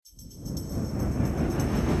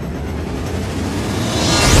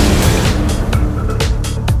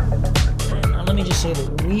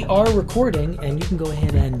are recording, and you can go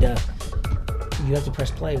ahead and you have to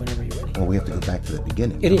press play whenever you're ready. Well, we have to go back to the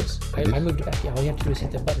beginning. It is. I moved it back. Yeah, all you have to do is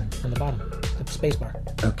hit the button on the bottom, the space bar.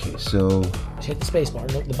 Okay, so... Just hit the space bar,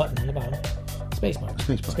 no, the button on the bottom. Space bar.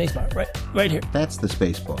 Space bar. Space bar, right here. That's the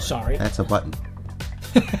space bar. Sorry. That's a button.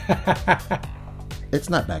 It's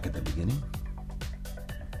not back at the beginning.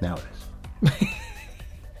 Now it is.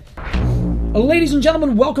 Ladies and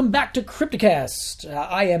gentlemen, welcome back to Crypticast.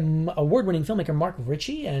 I am award-winning filmmaker Mark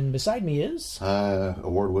Ritchie, and beside me is...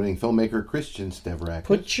 award-winning filmmaker Christian Stavrak.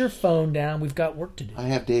 Put your phone down. We've got work to do. I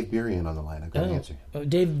have Dave Burian on the line. I've got to answer.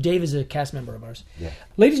 Dave is a cast member of ours. Yeah.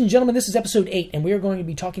 Ladies and gentlemen, this is episode 8, and we are going to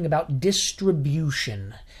be talking about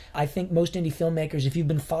distribution. I think most indie filmmakers, if you've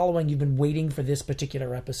been following, you've been waiting for this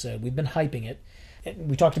particular episode. We've been hyping it.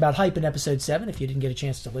 We talked about hype in episode 7, if you didn't get a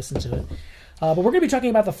chance to listen to it. But we're going to be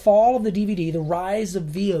talking about the fall of the DVD, the rise of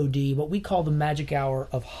VOD, what we call the magic hour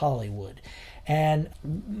of Hollywood. And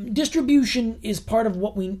distribution is part of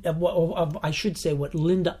what I should say, what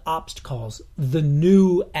Linda Obst calls the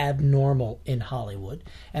new abnormal in Hollywood.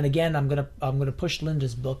 And again, I'm going to push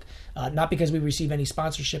Linda's book, not because we receive any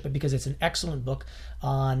sponsorship, but because it's an excellent book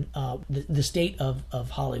on the state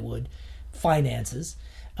of Hollywood finances.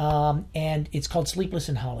 And it's called Sleepless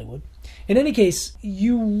in Hollywood. In any case,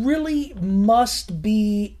 you really must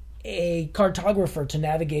be a cartographer to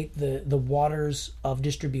navigate the waters of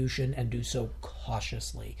distribution and do so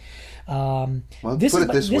cautiously. This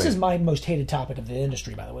is my most hated topic of the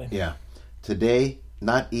industry, by the way. Yeah. Today,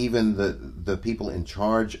 not even the people in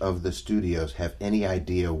charge of the studios have any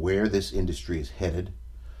idea where this industry is headed,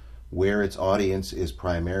 where its audience is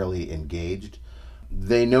primarily engaged.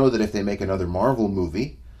 They know that if they make another Marvel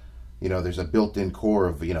movie, there's a built-in core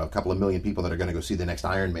of, a couple of million people that are going to go see the next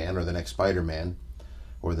Iron Man or the next Spider-Man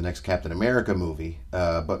or the next Captain America movie.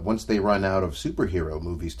 But once they run out of superhero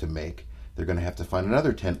movies to make, they're going to have to find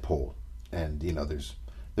another tentpole. And,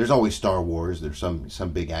 there's always Star Wars. There's some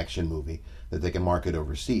big action movie that they can market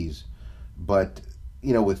overseas. But,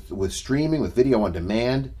 with streaming, with video on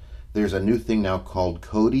demand, there's a new thing now called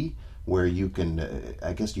Kodi, where you can,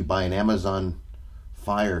 I guess you buy an Amazon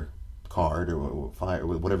Fire card or Fire,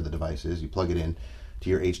 whatever the device is, you plug it in to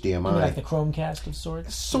your HDMI. Like the Chromecast of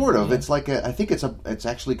sorts? Sort of. Yeah. It's like I think it's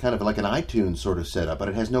actually kind of like an iTunes sort of setup, but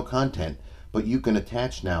it has no content. But you can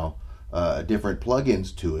attach now different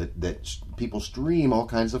plugins to it that people stream all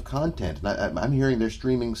kinds of content. And I'm hearing they're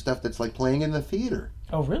streaming stuff that's like playing in the theater.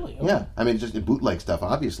 Oh, really? Okay. Yeah. I mean, just bootleg stuff,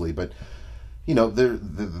 obviously, but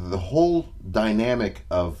the whole dynamic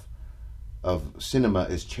of cinema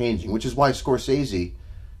is changing, which is why Scorsese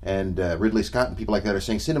and Ridley Scott and people like that are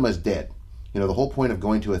saying cinema is dead. The whole point of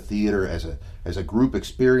going to a theater as a group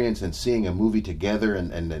experience and seeing a movie together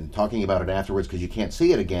and talking about it afterwards, because you can't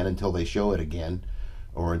see it again until they show it again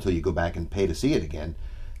or until you go back and pay to see it again,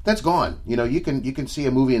 that's gone. You can see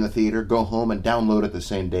a movie in the theater, go home and download it the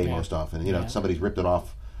same day most often. Somebody's ripped it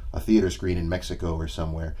off a theater screen in Mexico or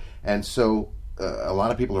somewhere. And so a lot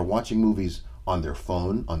of people are watching movies on their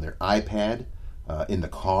phone, on their iPad, in the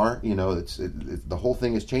car. The whole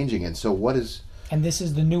thing is changing. And so what is... And this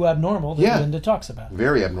is the new abnormal that Linda talks about.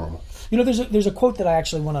 Very abnormal. There's a quote that I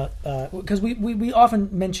actually want to... Because we often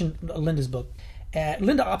mention Linda's book.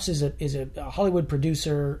 Linda Obst is a Hollywood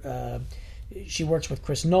producer. She works with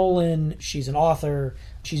Chris Nolan. She's an author.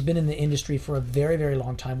 She's been in the industry for a very, very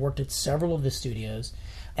long time, worked at several of the studios.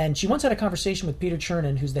 And she once had a conversation with Peter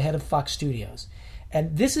Chernin, who's the head of Fox Studios.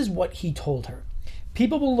 And this is what he told her.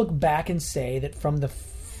 People will look back and say that from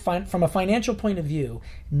a financial point of view,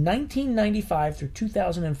 1995 through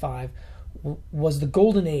 2005 was the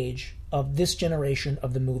golden age of this generation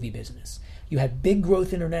of the movie business. You had big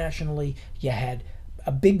growth internationally, you had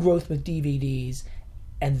a big growth with DVDs,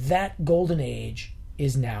 and that golden age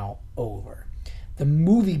is now over. The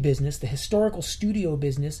movie business, the historical studio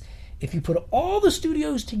business, if you put all the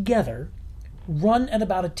studios together, run at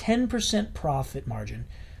about a 10% profit margin.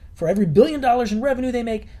 For every $1 billion in revenue they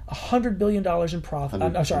make, $100 billion in profit.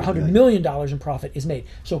 $100 million in profit is made.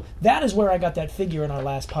 So that is where I got that figure in our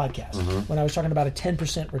last podcast when I was talking about a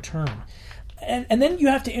 10% return. And then you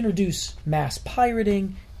have to introduce mass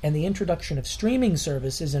pirating and the introduction of streaming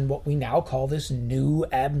services and what we now call this new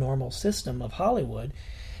abnormal system of Hollywood.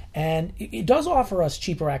 And it does offer us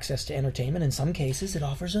cheaper access to entertainment. In some cases, it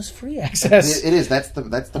offers us free access. It is. That's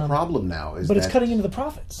the problem now. But it's cutting into the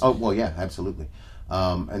profits. Oh, well, yeah, absolutely.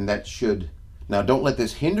 And that should... Now, don't let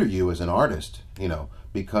this hinder you as an artist,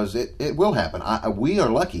 because it will happen. We are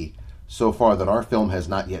lucky so far that our film has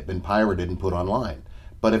not yet been pirated and put online.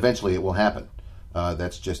 But eventually it will happen.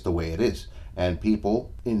 That's just the way it is. And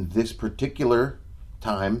people in this particular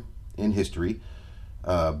time in history,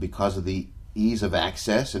 because of the ease of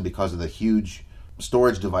access and because of the huge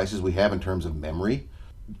storage devices we have in terms of memory,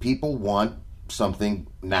 people want something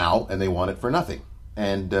now and they want it for nothing.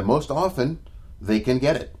 And most often they can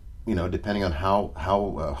get it. Depending on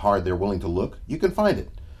how hard they're willing to look, you can find it.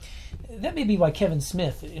 That may be why Kevin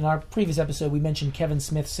Smith, in our previous episode, we mentioned Kevin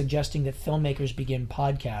Smith suggesting that filmmakers begin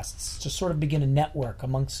podcasts to sort of begin a network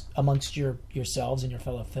amongst yourselves and your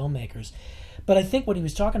fellow filmmakers. But I think what he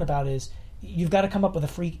was talking about is you've got to come up with a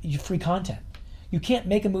free content. You can't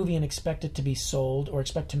make a movie and expect it to be sold or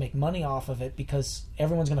expect to make money off of it because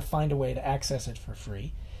everyone's going to find a way to access it for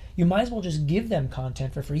free. You might as well just give them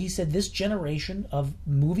content for free. He said this generation of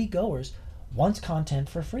moviegoers wants content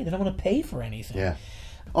for free. They don't want to pay for anything. Yeah.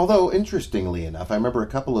 Although, interestingly enough, I remember a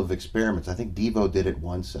couple of experiments. I think Devo did it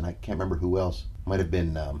once, and I can't remember who else. Might have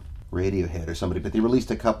been Radiohead or somebody. But they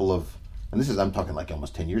released a couple of, and I'm talking like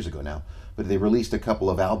almost 10 years ago now, but they released a couple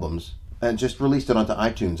of albums and just released it onto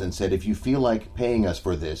iTunes and said, if you feel like paying us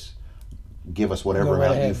for this, give us whatever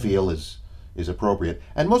amount you feel is appropriate.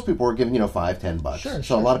 And most people were giving, $5-10.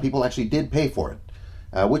 Sure. A lot of people actually did pay for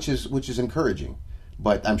it, which is encouraging.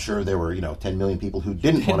 But I'm sure there were, 10 million people who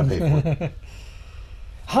didn't want to pay for it.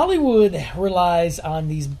 Hollywood relies on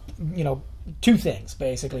these, two things,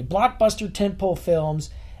 basically. Blockbuster tentpole films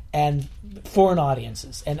and foreign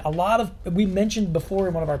audiences. And we mentioned before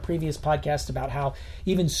in one of our previous podcasts about how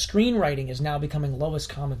even screenwriting is now becoming lowest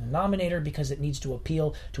common denominator because it needs to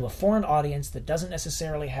appeal to a foreign audience that doesn't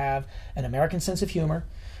necessarily have an American sense of humor,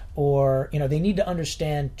 or, they need to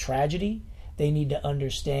understand tragedy. They need to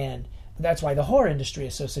understand. That's why the horror industry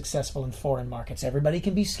is so successful in foreign markets. Everybody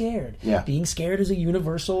can be scared. Yeah. Being scared is a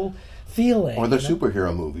universal feeling. Or the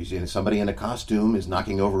superhero movies. Somebody in a costume is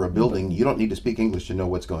knocking over a building. You don't need to speak English to know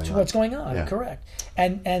what's going on. What's going on, yeah. Correct.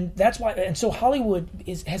 And that's why. And so Hollywood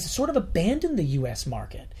has sort of abandoned the U.S.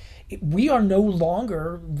 market. We are no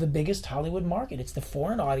longer the biggest Hollywood market. It's the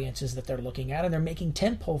foreign audiences that they're looking at, and they're making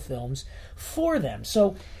tentpole films for them.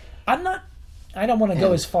 So I don't want to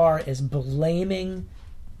go as far as blaming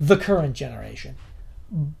the current generation,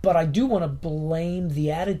 but I do want to blame the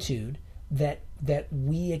attitude that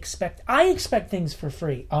we expect. I expect things for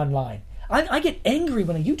free online. I get angry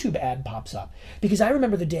when a YouTube ad pops up because I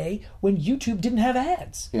remember the day when YouTube didn't have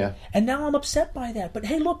ads. Yeah. And now I'm upset by that. But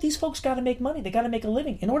hey, look, these folks got to make money. They got to make a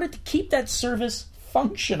living. In order to keep that service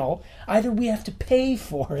functional, either we have to pay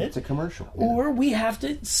for it. It's a commercial. Yeah. Or we have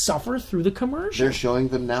to suffer through the commercial. They're showing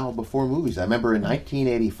them now before movies. I remember in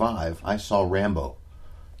 1985, I saw Rambo,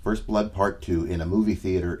 First Blood Part 2 in a movie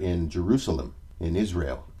theater in Jerusalem, in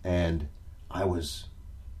Israel. And I was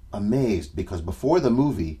amazed because before the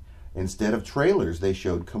movie, instead of trailers, they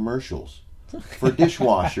showed commercials for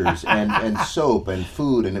dishwashers and soap and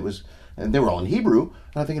food, and they were all in Hebrew.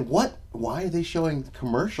 And I'm thinking, what? Why are they showing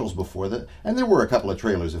commercials before the? And there were a couple of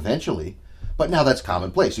trailers eventually, but now that's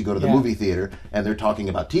commonplace. You go to the movie theater and they're talking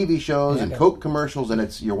about TV shows and Coke commercials,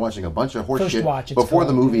 and you're watching a bunch of horse shit before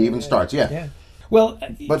the movie even starts. Yeah. Well,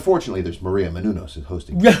 but fortunately, there's Maria Menounos is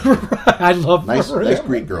hosting. I love nice Maria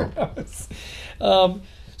Greek girl.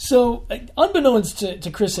 So, unbeknownst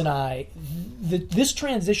to Chris and I, this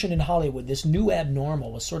transition in Hollywood, this new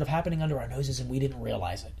abnormal, was sort of happening under our noses, and we didn't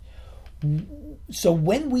realize it. So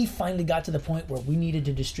when we finally got to the point where we needed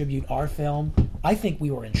to distribute our film, I think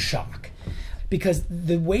we were in shock, because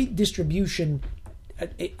the way distribution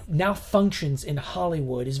now functions in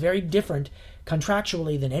Hollywood is very different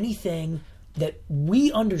contractually than anything that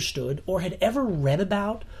we understood or had ever read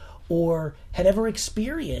about or had ever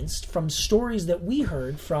experienced from stories that we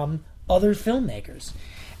heard from other filmmakers.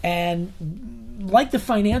 And like the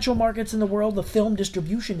financial markets in the world, the film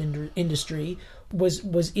distribution industry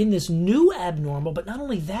was in this new abnormal. But not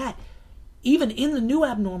only that, even in the new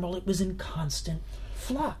abnormal, it was in constant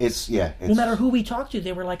flux. No matter who we talked to,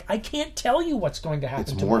 they were like, I can't tell you what's going to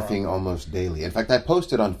happen tomorrow. It's morphing almost daily. In fact, I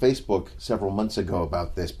posted on Facebook several months ago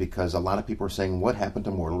about this because a lot of people are saying, what happened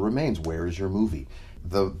to Mortal Remains? Where is your movie?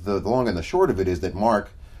 The long and the short of it is that Mark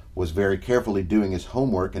was very carefully doing his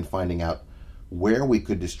homework and finding out where we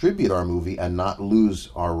could distribute our movie and not lose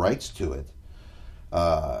our rights to it,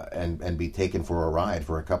 and be taken for a ride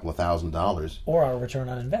for a couple of $1,000s. Or a return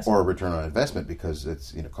on investment. Because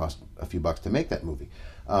it's cost a few bucks to make that movie.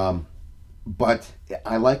 But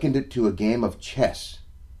I likened it to a game of chess.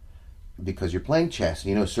 Because you're playing chess,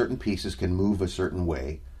 and certain pieces can move a certain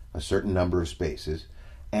way, a certain number of spaces.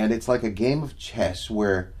 And it's like a game of chess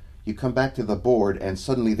where you come back to the board and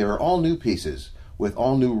suddenly there are all new pieces with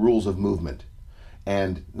all new rules of movement.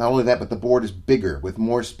 And not only that, but the board is bigger with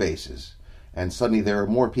more spaces. And suddenly there are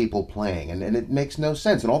more people playing. And it makes no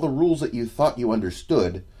sense. And all the rules that you thought you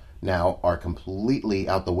understood now are completely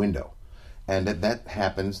out the window. And that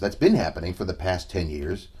happens. That's been happening for the past 10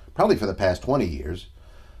 years, probably for the past 20 years,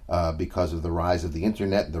 because of the rise of the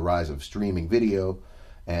internet, the rise of streaming video,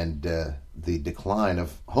 and the decline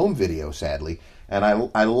of home video, sadly. And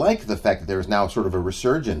I like the fact that there is now sort of a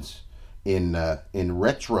resurgence in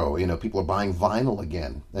retro. You know, people are buying vinyl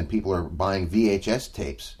again, and people are buying VHS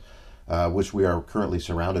tapes, which we are currently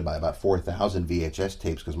surrounded by about 4,000 VHS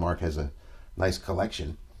tapes because Mark has a nice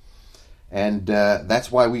collection. And that's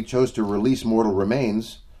why we chose to release Mortal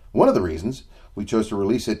Remains. One of the reasons we chose to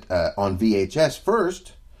release it on VHS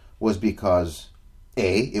first was because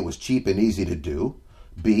A, it was cheap and easy to do.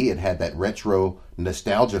 B, it had that retro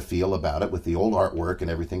nostalgia feel about it with the old artwork and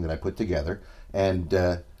everything that I put together.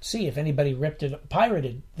 And see, if anybody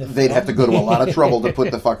pirated the film, they'd have to go to a lot of trouble to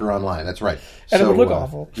put the fucker online. That's right. And it would look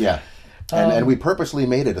awful. Yeah. And we purposely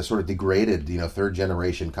made it a sort of degraded, third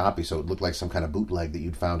generation copy, so it looked like some kind of bootleg that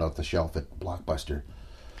you'd found off the shelf at Blockbuster.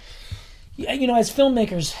 Yeah, as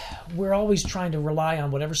filmmakers, we're always trying to rely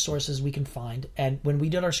on whatever sources we can find. And when we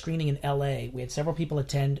did our screening in L.A., we had several people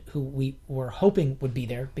attend who we were hoping would be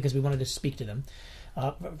there because we wanted to speak to them.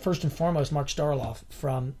 First and foremost, Mark Starloff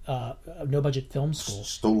from No Budget Film School.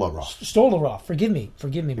 Stolaroff. Forgive me,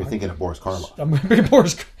 Mark. You're thinking of Boris Karloff. I'm thinking of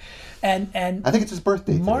Boris. And I think it's his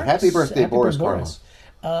birthday today. Happy birthday, Boris Karloff.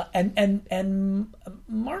 And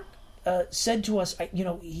Mark said to us,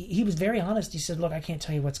 he was very honest. He said, "Look, I can't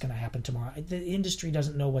tell you what's going to happen tomorrow. The industry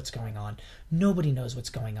doesn't know what's going on. Nobody knows what's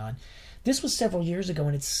going on." This was several years ago,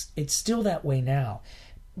 and it's still that way now.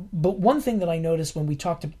 But one thing that I noticed when we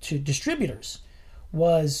talked to distributors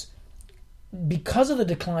was because of the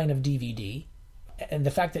decline of DVD and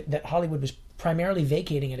the fact that Hollywood was primarily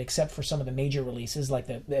vacating it except for some of the major releases like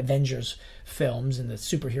the Avengers films and the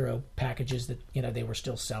superhero packages that they were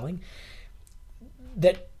still selling,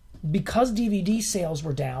 that because DVD sales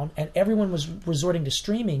were down and everyone was resorting to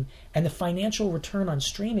streaming and the financial return on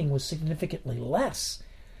streaming was significantly less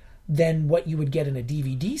than what you would get in a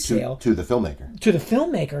DVD sale to the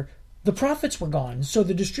filmmaker, the profits were gone. So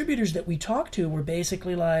the distributors that we talked to were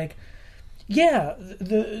basically like, yeah,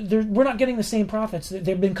 we're not getting the same profits.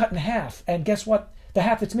 They've been cut in half. And guess what? The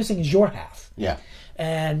half that's missing is your half. Yeah.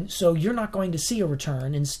 And so you're not going to see a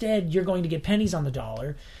return. Instead, you're going to get pennies on the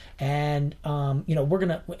dollar. And, we're going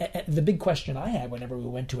to... The big question I had whenever we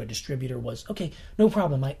went to a distributor was, okay, no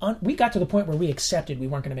problem. We got to the point where we accepted we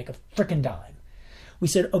weren't going to make a frickin' dime. We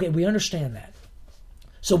said, okay, we understand that.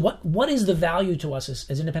 So what is the value to us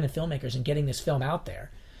as independent filmmakers in getting this film out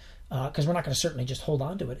there? Because we're not going to certainly just hold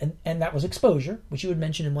on to it. And that was exposure, which you had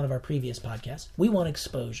mentioned in one of our previous podcasts. We want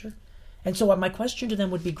exposure. And so my question to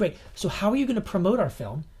them would be, great, so how are you going to promote our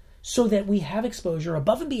film so that we have exposure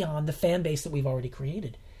above and beyond the fan base that we've already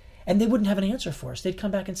created? And they wouldn't have an answer for us. They'd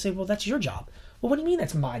come back and say, well, that's your job. Well, what do you mean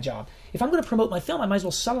that's my job? If I'm going to promote my film, I might as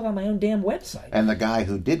well sell it on my own damn website. And the guy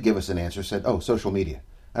who did give us an answer said, social media.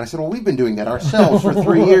 And I said, well, we've been doing that ourselves for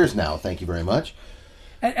 3 years now. Thank you very much.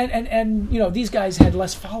 And these guys had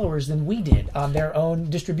less followers than we did on their own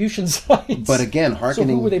distribution sites. But again, so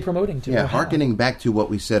who were they promoting to? Yeah, hearkening back to what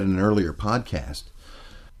we said in an earlier podcast,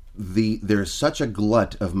 there's such a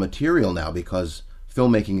glut of material now because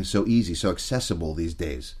filmmaking is so easy, so accessible these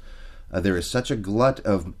days. There is such a glut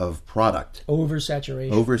of product.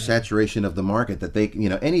 Oversaturation of the market that they,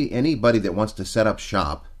 anybody that wants to set up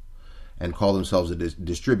shop and call themselves a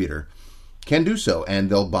distributor can do so, and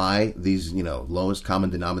they'll buy these, lowest common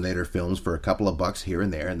denominator films for a couple of bucks here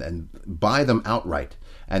and there, and then buy them outright,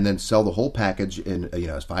 and then sell the whole package in,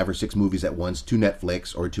 5 or 6 movies at once to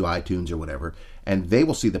Netflix or to iTunes or whatever, and they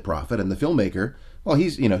will see the profit, and the filmmaker, well,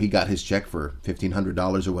 he's, he got his check for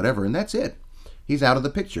 $1,500 or whatever, and that's it. He's out of the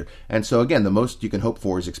picture. And so again, the most you can hope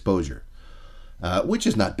for is exposure, which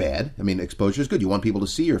is not bad. I mean, exposure is good. You want people to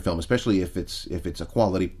see your film, especially if it's a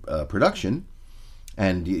quality production.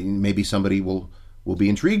 And maybe somebody will be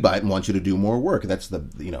intrigued by it and want you to do more work. That's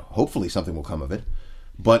hopefully something will come of it.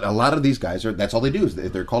 But a lot of these guys that's all they do is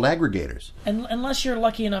they're called aggregators. And unless you're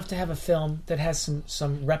lucky enough to have a film that has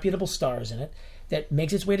some reputable stars in it, that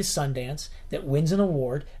makes its way to Sundance, that wins an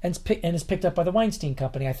award, and is picked up by the Weinstein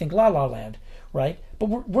Company, I think La La Land, right? But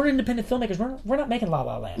we're independent filmmakers. We're not making La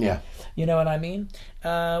La Land. Yeah. You know what I mean?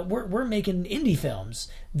 We're making indie films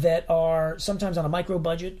that are sometimes on a micro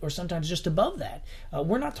budget or sometimes just above that.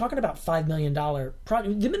 We're not talking about $5 million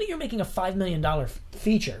project. The minute you're making a $5 million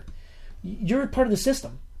feature, you're part of the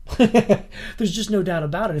system. There's just no doubt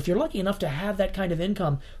about it. If you're lucky enough to have that kind of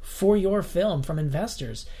income for your film from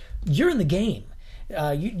investors, you're in the game.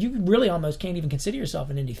 You really almost can't even consider yourself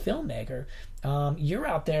an indie filmmaker. You're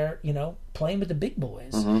out there, playing with the big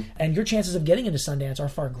boys, and your chances of getting into Sundance are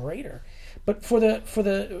far greater. But for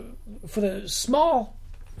the small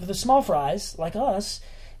the small fries like us,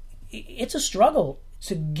 it's a struggle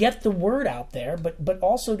to get the word out there, but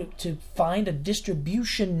also to find a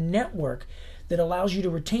distribution network that allows you to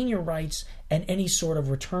retain your rights and any sort of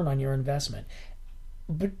return on your investment.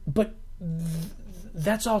 But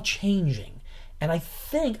that's all changing, and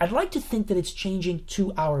I'd like to think that it's changing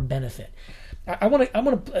to our benefit. I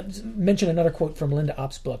want to mention another quote from Linda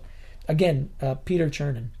Opp's book, again, Peter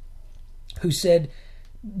Chernin, who said,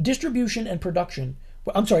 "Distribution and production."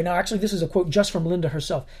 Well, I'm sorry. No, actually, this is a quote just from Linda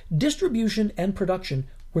herself. "Distribution and production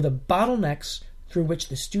were the bottlenecks through which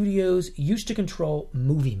the studios used to control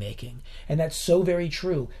movie making." And that's so very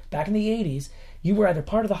true. Back in the 80s, you were either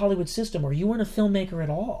part of the Hollywood system or you weren't a filmmaker at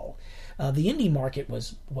all. The indie market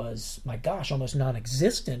was my gosh, almost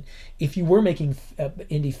non-existent. If you were making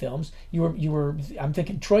indie films, you were I'm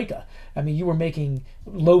thinking Troika. I mean, you were making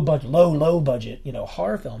low budget,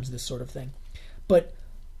 horror films, this sort of thing. But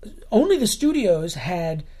only the studios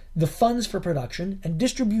had the funds for production, and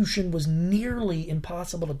distribution was nearly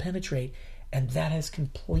impossible to penetrate, and that has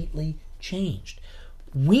completely changed.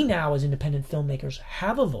 We now, as independent filmmakers,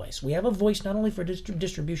 have a voice. We have a voice not only for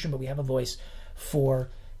distribution, but we have a voice for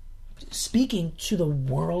speaking to the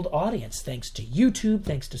world audience, thanks to YouTube,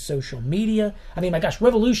 thanks to social media. I mean, my gosh,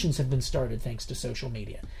 revolutions have been started thanks to social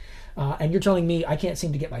media. And you're telling me I can't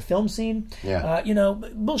seem to get my film seen? Yeah.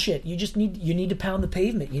 Bullshit. You need to pound the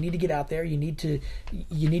pavement. You need to get out there. You need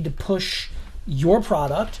to push your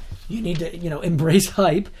product. You need to embrace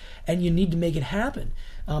hype, and you need to make it happen.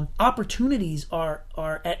 Opportunities are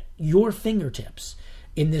at your fingertips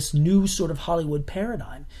in this new sort of Hollywood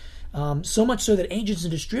paradigm. So much so that agents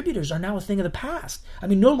and distributors are now a thing of the past. I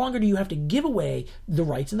mean, no longer do you have to give away the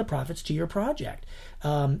rights and the profits to your project.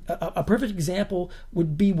 A perfect example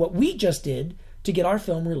would be what we just did to get our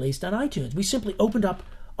film released on iTunes. We simply opened up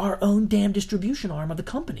our own damn distribution arm of the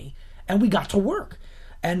company, and we got to work.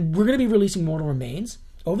 And we're going to be releasing Mortal Remains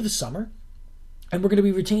over the summer, and we're going to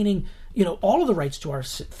be retaining, all of the rights to our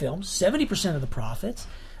films, 70% of the profits.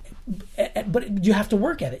 But you have to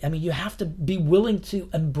work at it. I mean, you have to be willing to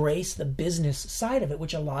embrace the business side of it,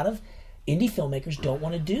 which a lot of indie filmmakers don't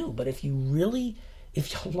want to do. But if you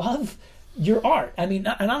love your art, I mean,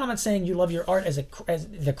 and I'm not saying you love your art as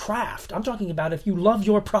the craft. I'm talking about if you love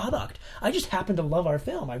your product. I just happen to love our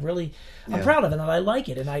film. I'm proud of it, and I like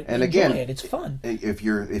it, and I enjoy it. It's fun. If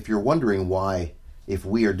you're wondering why, if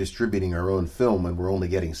we are distributing our own film and we're only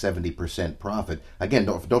getting 70% profit, again,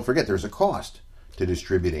 don't forget there's a cost to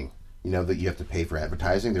distributing. That you have to pay for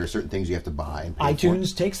advertising. There are certain things you have to buy and pay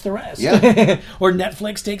iTunes takes the rest. Yeah. Or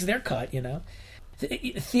Netflix takes their cut,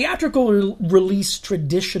 Theatrical release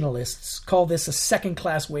traditionalists call this a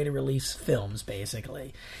second-class way to release films,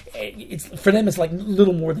 basically. For them, it's like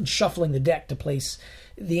little more than shuffling the deck to place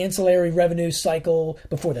the ancillary revenue cycle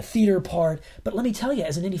before the theater part. But let me tell you,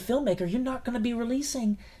 as an indie filmmaker, you're not going to be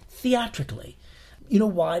releasing theatrically. You know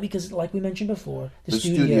why? Because, like we mentioned before, the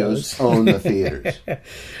studios own the theaters.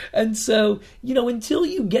 And so, until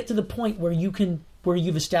you get to the point where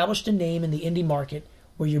you've established a name in the indie market,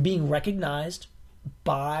 where you're being recognized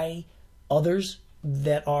by others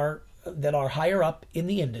that are higher up in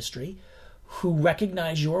the industry, who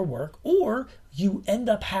recognize your work, or you end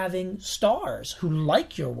up having stars who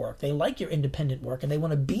like your work, they like your independent work, and they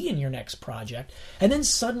want to be in your next project, and then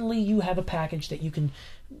suddenly you have a package that you can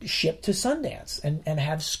ship to Sundance and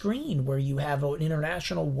have screen, where you have an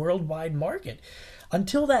international worldwide market.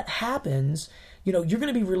 Until that happens, you're going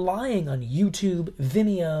to be relying on YouTube,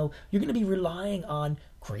 Vimeo. You're going to be relying on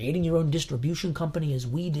creating your own distribution company, as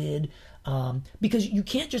we did, because you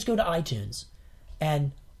can't just go to iTunes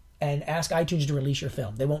and ask iTunes to release your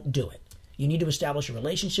film. They won't do it. You need to establish a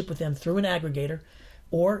relationship with them through an aggregator,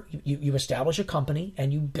 or you establish a company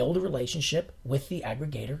and you build a relationship with the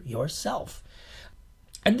aggregator yourself.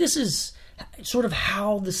 And this is sort of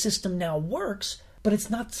how the system now works, but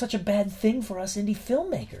it's not such a bad thing for us indie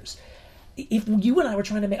filmmakers. If you and I were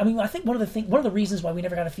trying to make, I think one of the reasons why we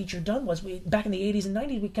never got a feature done was back in the 80s and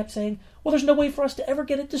 90s, we kept saying, well, there's no way for us to ever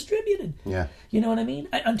get it distributed. Yeah. You know what I mean?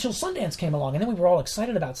 Until Sundance came along, and then we were all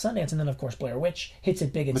excited about Sundance, and then, of course, Blair Witch hits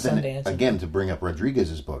it big at Sundance. Again, to bring up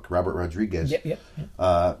Rodriguez's book, Robert Rodriguez, yep.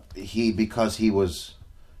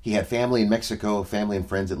 He had family in Mexico, family and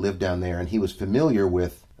friends that lived down there, and he was familiar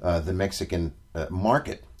with the Mexican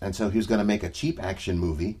market. And so he was going to make a cheap action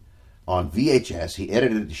movie on VHS. He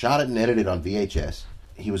shot it and edited it on VHS.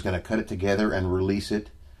 He was going to cut it together and release it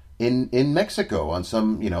in Mexico on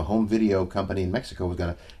some home video company in Mexico was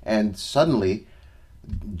going to. And suddenly,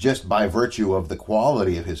 just by virtue of the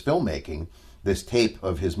quality of his filmmaking, this tape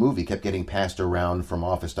of his movie kept getting passed around from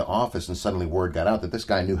office to office, and suddenly word got out that this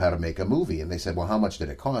guy knew how to make a movie. And they said, well, how much did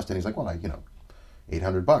it cost? And he's like, well,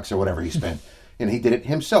 $800 or whatever he spent. And he did it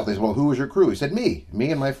himself. They said, well, who was your crew? He said, me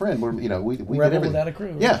and my friend. We did everything. Without a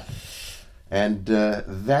crew. Right? Yeah. And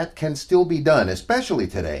that can still be done, especially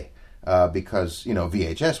today, because,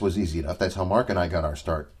 VHS was easy enough. That's how Mark and I got our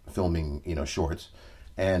start filming, shorts.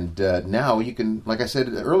 And now you can, like I said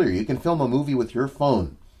earlier, you can film a movie with your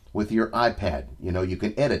phone, with your iPad. You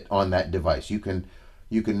can edit on that device. You can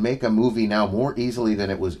make a movie now more easily than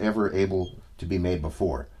it was ever able to be made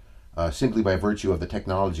before, simply by virtue of the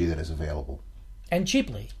technology that is available. And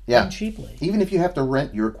cheaply. Yeah. And cheaply. Even if you have to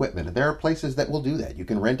rent your equipment. There are places that will do that. You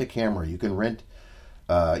can rent a camera. You can rent,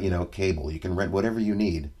 cable. You can rent whatever you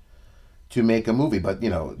need to make a movie. But,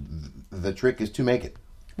 the trick is to make it.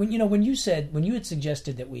 When you had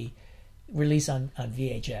suggested that we release on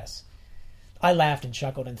VHS, I laughed and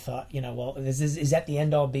chuckled and thought, well, is that the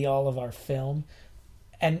end all be all of our film?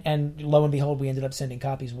 And lo and behold, we ended up sending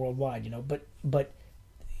copies worldwide. But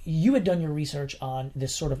you had done your research on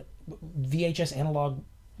this sort of VHS analog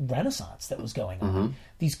renaissance that was going on. Mm-hmm.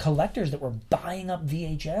 These collectors that were buying up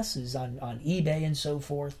VHSs on eBay and so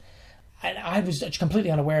forth. And I was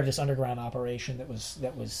completely unaware of this underground operation that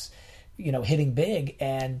was hitting big.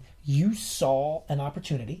 And you saw an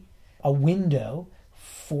opportunity, a window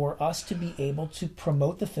for us to be able to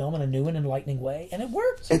promote the film in a new and enlightening way, and it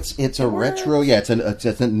worked. It's a retro, yeah. It's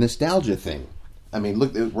a nostalgia thing. I mean,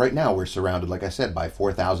 look, right now we're surrounded, like I said, by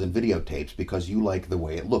 4,000 videotapes because you like the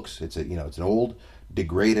way it looks. It's it's an old,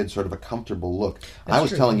 degraded, sort of a comfortable look. I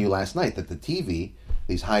was telling you last night that the TV,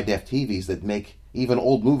 these high-def TVs that make even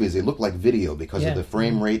old movies, they look like video because of the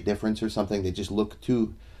frame rate difference or something. They just look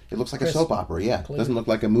it looks like a soap opera, yeah. It doesn't look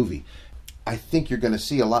like a movie. I think you're going to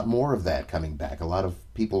see a lot more of that coming back. A lot of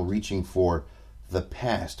people reaching for the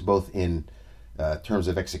past, both in terms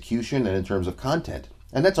of execution and in terms of content.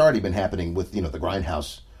 And that's already been happening with, the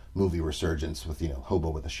Grindhouse movie resurgence with, Hobo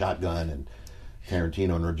with a Shotgun and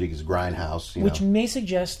Tarantino and Rodriguez Grindhouse. Which may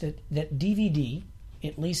suggest that DVD,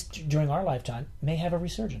 at least during our lifetime, may have a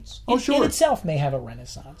resurgence. Sure. It itself may have a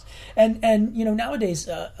renaissance. And nowadays,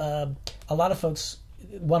 a lot of folks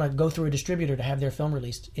want to go through a distributor to have their film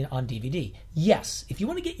released on DVD. Yes, if you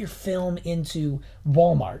want to get your film into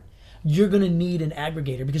Walmart, you're going to need an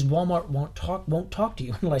aggregator because Walmart won't talk to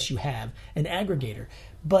you unless you have an aggregator.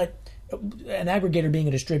 But an aggregator being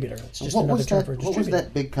a distributor, it's just another term for a distributor. What was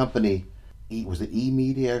that big company? Was it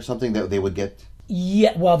E-Media or something that they would get?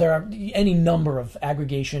 Yeah, well, there are any number of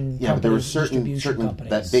aggregation companies, but there was certain companies.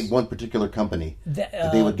 That big one particular company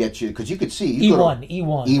that they would get you because you could see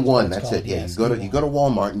E1. That's it. Yeah, yes, you go to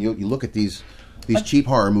Walmart and you look at these cheap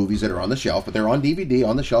horror movies that are on the shelf, but they're on DVD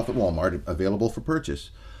on the shelf at Walmart, available for purchase.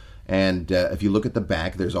 And if you look at the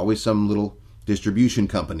back, there's always some little distribution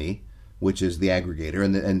company, which is the aggregator,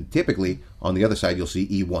 and typically on the other side you'll see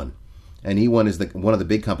E1, and E1 is one of the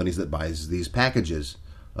big companies that buys these packages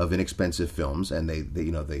of inexpensive films, and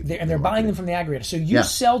they're buying them from the aggregator. So you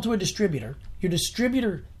sell to a distributor. Your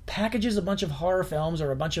distributor packages a bunch of horror films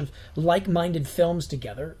or a bunch of like-minded films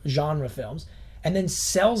together, genre films, and then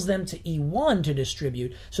sells them to E1 to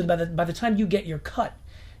distribute. So by the time you get your cut,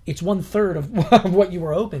 it's 1/3 of what you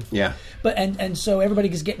were hoping for. Yeah. But and so everybody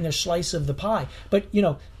is getting their slice of the pie. But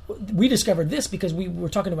we discovered this because we were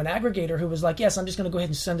talking to an aggregator who was like, "Yes, I'm just going to go ahead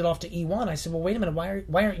and send it off to E1." I said, "Well, wait a minute.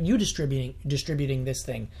 Why aren't you distributing this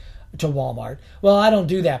thing to Walmart?" "Well, I don't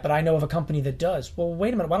do that, but I know of a company that does." "Well,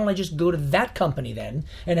 wait a minute. Why don't I just go to that company then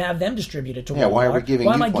and have them distribute it to Walmart? Yeah,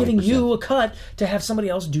 why am I giving you a cut to have somebody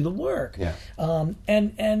else do the work?" Yeah.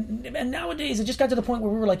 And nowadays it just got to the point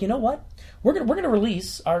where we were like, you know what? We're gonna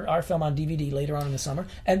release our film on DVD later on in the summer,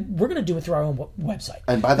 and we're gonna do it through our own website.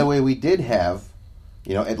 And by the way, we did have,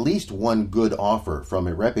 at least one good offer from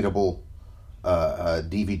a reputable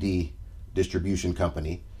DVD distribution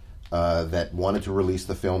company that wanted to release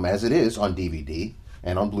the film as it is on DVD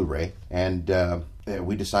and on Blu-ray, and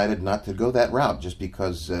we decided not to go that route just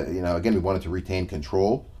because, again, we wanted to retain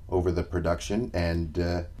control over the production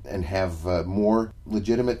and have more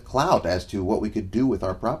legitimate clout as to what we could do with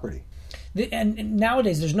our property. And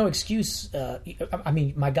nowadays, there's no excuse. I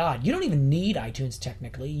mean, my God, you don't even need iTunes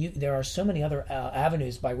technically. There are so many other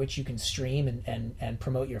avenues by which you can stream and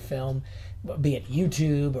promote your film, be it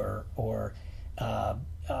YouTube or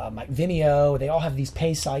Vimeo. They all have these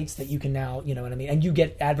pay sites that you can now, and you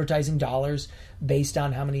get advertising dollars based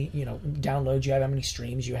on how many downloads you have, how many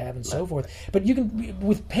streams you have, and so forth. But you can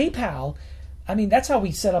with PayPal. I mean, that's how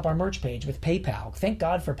we set up our merch page with PayPal. Thank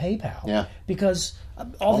God for PayPal. Yeah. Because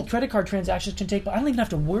all the credit card transactions can take... I don't even have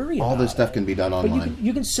to worry about it. All this stuff can be done online. But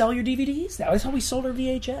you can sell your DVDs now. That's how we sold our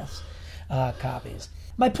VHS copies.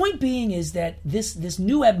 My point being is that this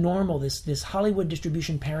new abnormal, this Hollywood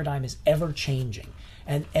distribution paradigm is ever changing.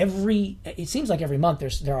 And it seems like every month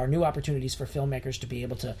there are new opportunities for filmmakers to be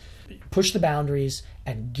able to push the boundaries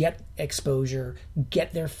and get exposure,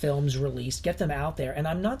 get their films released, get them out there. And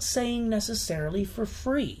I'm not saying necessarily for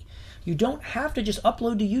free. You don't have to just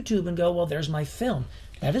upload to YouTube and go, well, there's my film.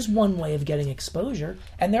 That is one way of getting exposure.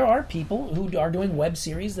 And there are people who are doing web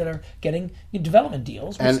series that are getting development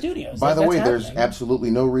deals with studios. By the way, happening. There's absolutely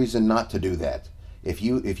no reason not to do that. If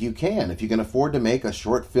you can afford to make a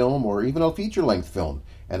short film or even a feature-length film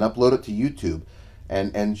and upload it to YouTube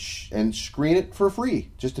and screen it for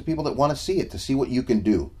free, just to people that want to see it, to see what you can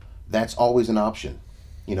do, that's always an option.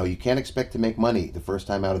 You can't expect to make money the first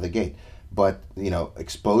time out of the gate, but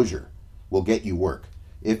exposure will get you work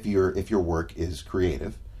if your work is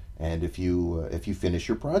creative and if you finish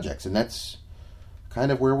your projects, and that's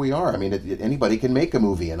kind of where we are. I mean, anybody can make a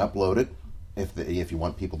movie and upload it. If you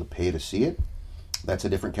want people to pay to see it, that's a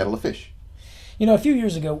different kettle of fish. A few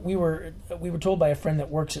years ago, we were told by a friend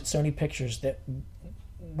that works at Sony Pictures that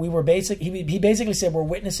he basically said we're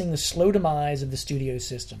witnessing the slow demise of the studio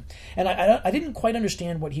system, and I didn't quite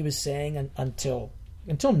understand what he was saying until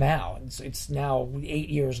now. It's now 9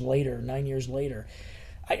 years later.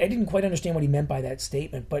 I didn't quite understand what he meant by that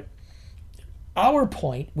statement, but our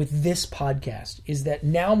point with this podcast is that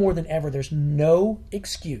now more than ever, there's no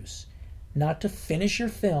excuse not to finish your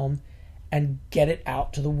film and get it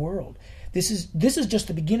out to the world. This is just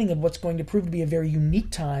the beginning of what's going to prove to be a very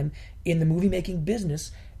unique time in the movie making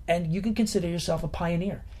business, and you can consider yourself a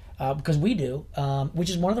pioneer, because we do, which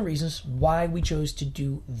is one of the reasons why we chose to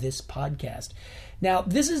do this podcast. Now,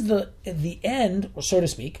 this is the end, so to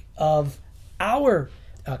speak, of our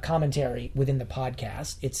commentary within the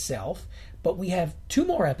podcast itself, but we have 2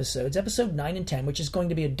 more episodes, episode 9 and 10, which is going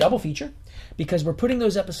to be a double feature because we're putting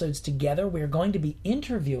those episodes together. We're going to be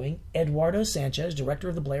interviewing Eduardo Sanchez, director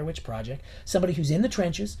of the Blair Witch Project, somebody who's in the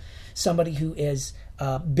trenches, somebody who has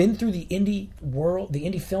been through the indie world, the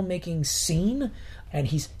indie filmmaking scene, and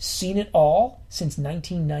he's seen it all since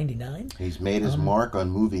 1999. He's made his mark on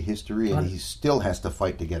movie history, and he still has to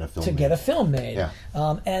fight to get a film made. Yeah.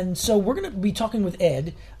 And so we're going to be talking with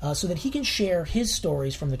Ed so that he can share his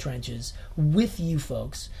stories from the trenches with you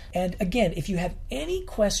folks. And again, if you have any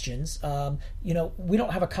questions, we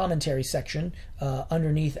don't have a commentary section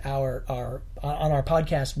underneath on our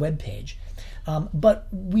podcast webpage. But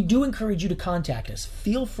we do encourage you to contact us.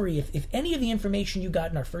 Feel free. If any of the information you got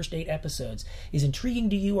in our first 8 episodes is intriguing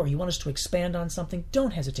to you or you want us to expand on something,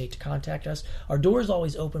 don't hesitate to contact us. Our door is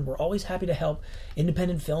always open. We're always happy to help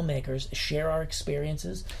independent filmmakers share our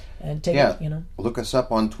experiences and take it. Look us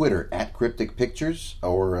up on Twitter at Cryptic Pictures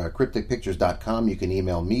or crypticpictures.com. You can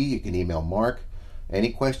email me. You can email Mark.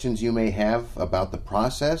 Any questions you may have about the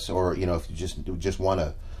process, or if you just want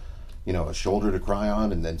to a shoulder to cry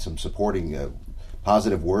on, and then some supporting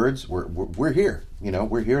positive words. We're here.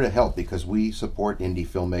 We're here to help because we support indie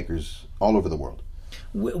filmmakers all over the world.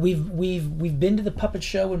 We've been to the puppet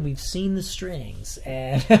show and we've seen the strings,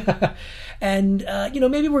 and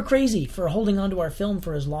maybe we're crazy for holding on to our film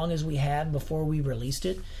for as long as we have before we released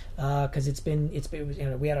it, because it's been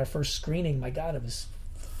we had our first screening. My God, it was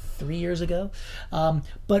 3 years ago,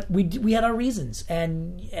 but we had our reasons,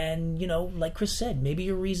 and like Chris said, maybe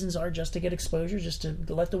your reasons are just to get exposure, just to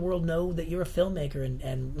let the world know that you're a filmmaker,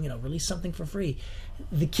 and release something for free.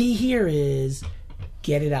 The key here is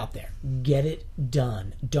get it out there, get it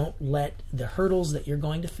done. Don't let the hurdles that you're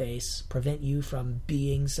going to face prevent you from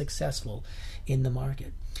being successful in the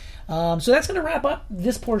market. So that's going to wrap up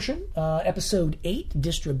this portion, episode 8,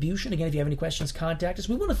 distribution. Again, if you have any questions, contact us.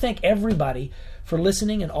 We want to thank everybody for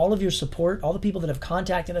listening and all of your support, all the people that have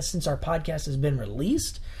contacted us since our podcast has been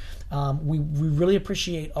released. We really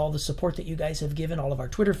appreciate all the support that you guys have given, all of our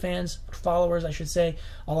Twitter fans, followers, I should say,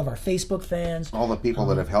 all of our Facebook fans. All the people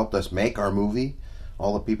that have helped us make our movie,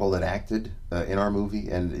 all the people that acted in our movie,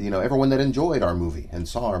 and everyone that enjoyed our movie and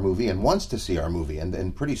saw our movie and wants to see our movie.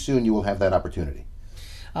 And pretty soon you will have that opportunity.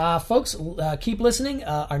 Folks, keep listening.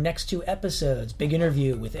 Our next 2 episodes, big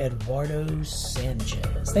interview with Eduardo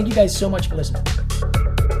Sanchez. Thank you guys so much for listening.